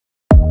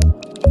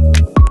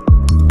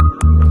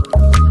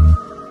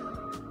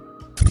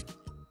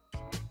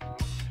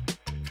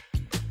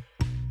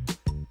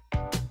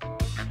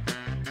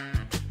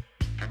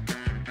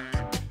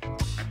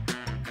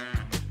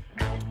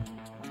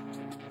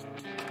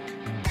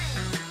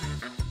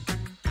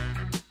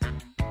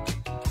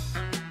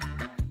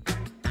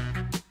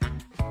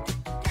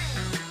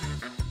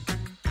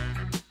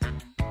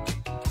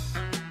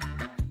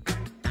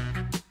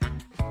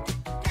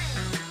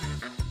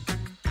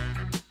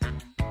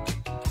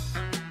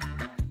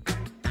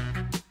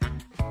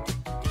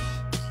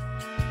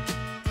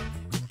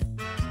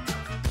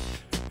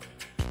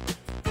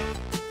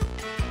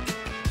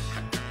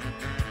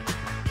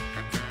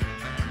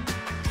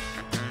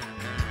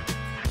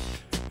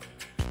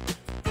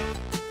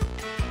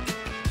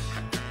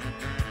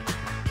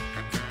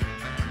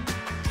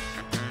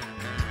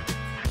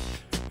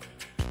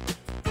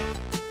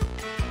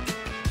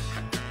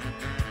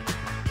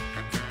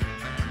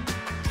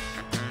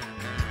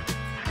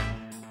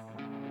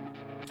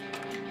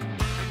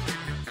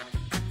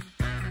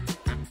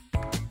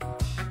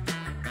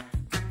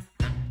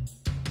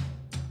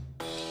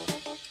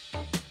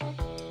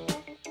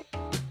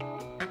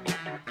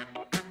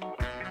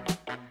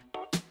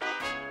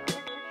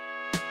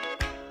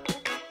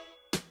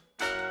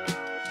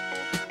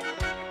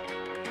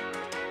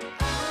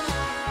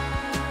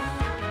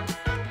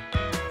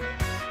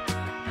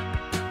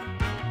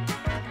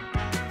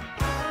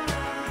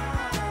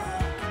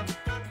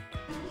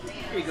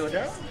go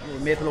there.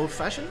 Maple old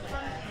fashioned.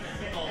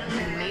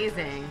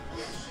 Amazing.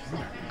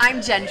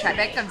 I'm Jenn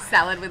Trepeck of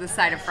Salad with a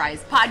Side of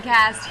Fries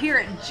podcast here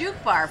at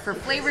Juke Bar for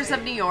Flavors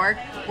of New York.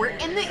 We're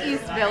in the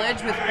East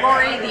Village with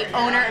Rory, the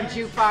owner of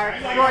Juke Bar.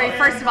 Rory,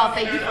 first of all,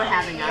 thank you for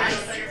having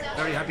us.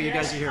 Very happy you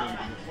guys are here.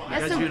 You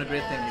guys are doing a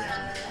great thing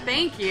here.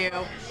 Thank you.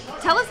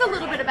 Tell us a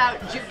little bit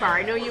about Juke Bar.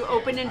 I know you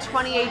opened in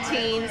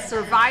 2018,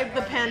 survived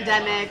the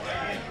pandemic.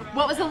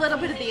 What was a little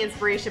bit of the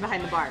inspiration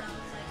behind the bar?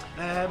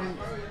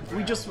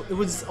 It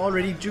was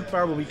already Juke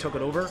Bar when we took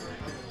it over,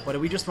 but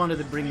we just wanted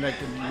to bring like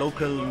a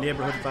local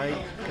neighborhood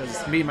vibe,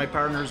 because me and my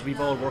partners, we've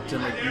all worked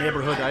in like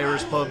neighborhood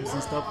Irish pubs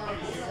and stuff.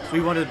 So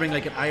we wanted to bring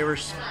like an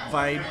Irish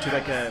vibe to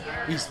like a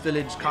East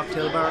Village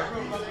cocktail bar,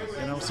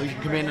 you know, so you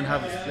can come in and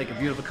have like a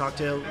beautiful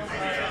cocktail,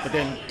 but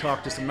then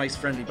talk to some nice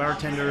friendly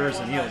bartenders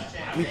and, you know,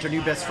 meet your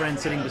new best friend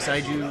sitting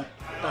beside you,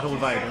 that whole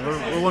vibe. And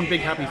we're one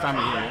big happy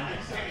family here.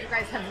 Yeah? You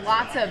guys have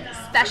lots of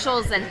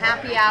specials and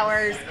happy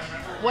hours.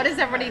 What does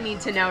everybody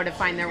need to know to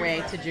find their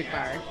way to Juke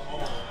Bar?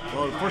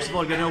 Well, first of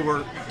all, you know,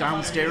 we're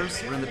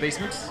downstairs, we're in the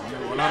basement. You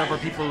know, a lot of our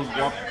people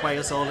walk by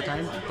us all the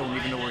time, don't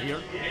even know we're here.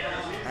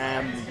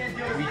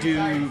 We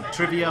do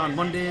trivia on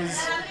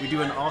Mondays, we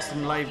do an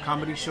awesome live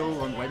comedy show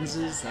on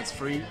Wednesdays, that's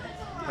free,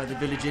 by the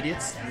Village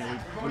Idiots. You know,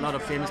 a lot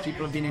of famous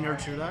people have been in here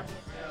through that.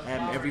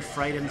 Every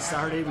Friday and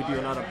Saturday we do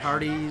a lot of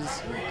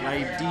parties,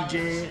 live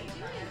DJ,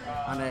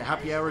 and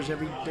happy hours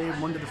every day,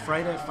 Monday to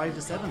Friday, 5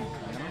 to 7. You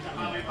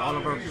know? All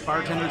of our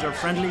bartenders are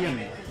friendly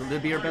and they'll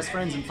be our best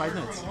friends in 5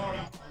 minutes.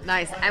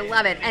 Nice, I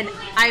love it. And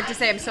I have to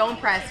say, I'm so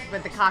impressed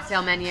with the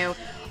cocktail menu,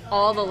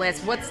 all the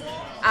lists.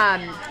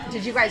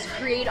 Did you guys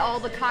create all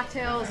the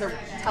cocktails, or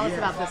tell us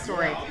about the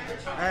story?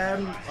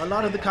 A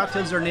lot of the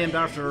cocktails are named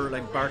after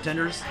like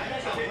bartenders.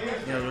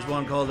 You know, there's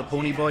one called the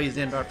Pony Boy, he's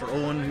named after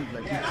Owen,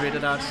 he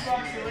created that.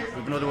 We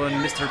have another one,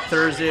 Mr.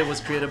 Thursday, was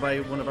created by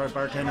one of our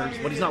bartenders,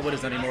 but he's not with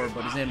us anymore,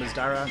 but his name is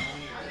Dara.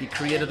 He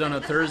created on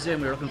a Thursday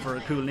and we were looking for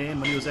a cool name,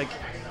 and he was like,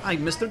 I'm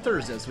Mr.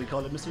 Thursday, so we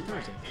called it Mr.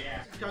 Thursday.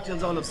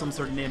 Cocktails all have some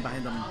sort of name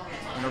behind them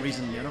and a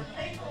reason, you know.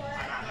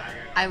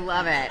 I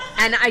love it.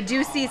 And I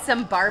do see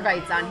some bar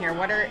bites on here.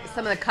 What are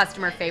some of the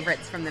customer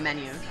favorites from the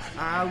menu?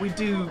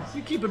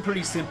 We keep it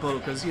pretty simple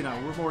because, you know,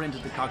 we're more into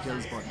the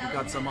cocktails, but we've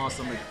got some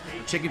awesome, like,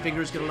 chicken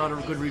fingers get a lot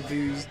of good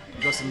reviews.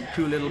 We've got some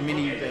cool little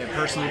mini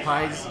personal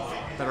pies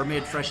that are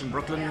made fresh in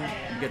Brooklyn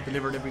and get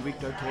delivered every week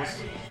out to us.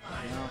 You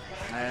know.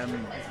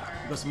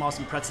 We've got some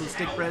awesome pretzel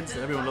stick breads.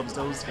 Everyone loves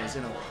those because,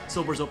 you know,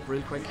 sobers up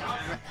real quick.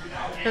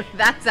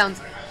 That sounds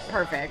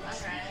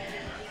perfect.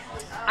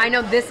 I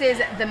know this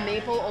is the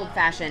maple old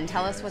fashioned.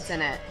 Tell us what's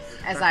in it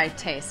as I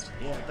taste.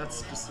 Yeah,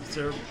 that's just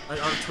our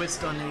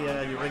twist on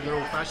the regular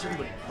old fashioned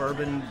with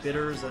bourbon,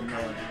 bitters, and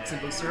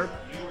simple syrup.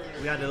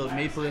 We add a little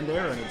maple in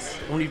there, and it's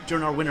only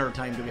during our winter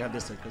time do we have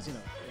this, because, you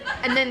know.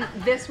 And then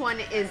this one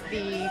is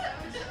the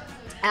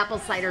apple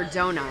cider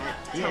donut.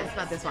 Tell us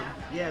about this one.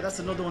 Yeah, that's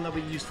another one that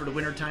we use for the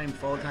winter time,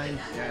 fall time.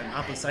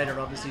 Apple cider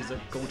obviously is a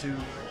go-to.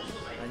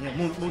 And, you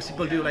know, most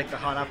people do like the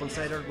hot apple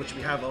cider, which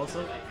we have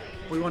also.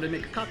 We want to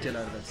make a cocktail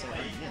out of it, so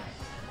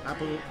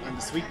apple and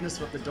the sweetness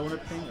with the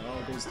donut thing, it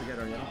all goes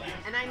together, you know.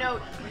 And I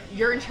know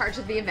you're in charge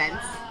of the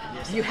events.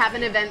 Yes. You have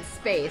an event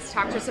space.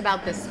 Talk to us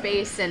about the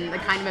space and the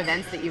kind of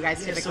events that you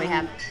guys typically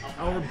have.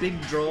 Our big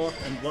draw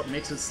and what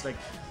makes us like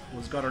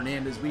what's got our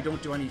name is we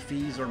don't do any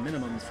fees or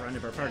minimums for any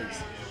of our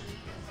parties.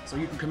 So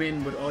you can come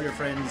in with all your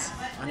friends,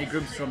 any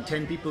groups from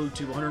 10 people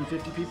to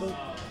 150 people,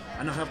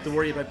 and not have to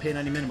worry about paying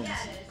any minimums.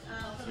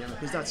 Yeah,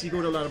 because that's, you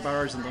go to a lot of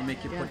bars and they'll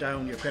make you put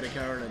down your credit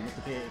card and you have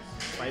to pay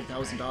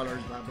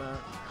 $5,000, blah blah.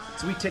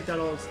 So we take that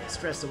all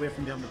stress away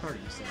from having the party.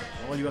 So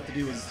all you have to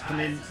do is come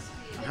in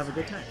and have a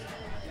good time.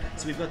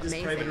 So we've got this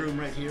private room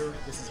right here.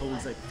 This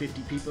holds like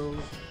 50 people.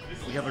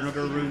 We have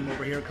another room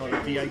over here called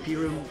a VIP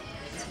room.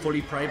 It's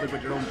fully private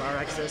with your own bar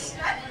access.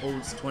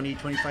 Holds 20,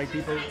 25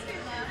 people.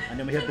 And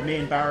then we have the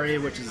main bar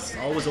area, which is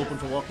always open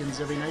for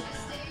walk-ins every night.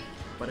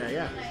 But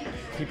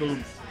people,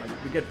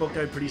 we get booked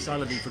out pretty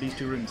solidly for these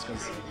two rooms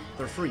because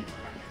they're free.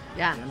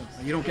 Yeah. You know?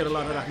 And you don't get a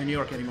lot of that in New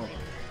York anymore.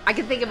 I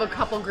can think of a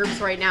couple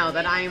groups right now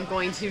that I am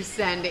going to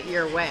send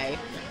your way.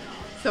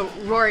 So,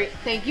 Rory,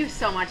 thank you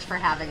so much for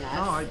having us.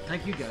 Oh,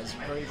 thank you guys.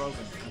 You're very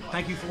welcome.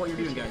 Thank you for what you're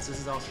doing, guys. This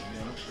is awesome.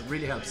 You know? It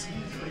really helps.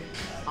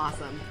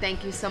 Awesome.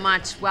 Thank you so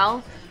much.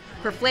 Well,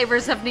 for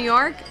Flavors of New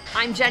York,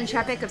 I'm Jenn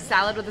Trepeck of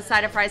Salad with a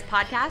Side of Fries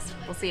podcast.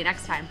 We'll see you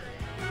next time.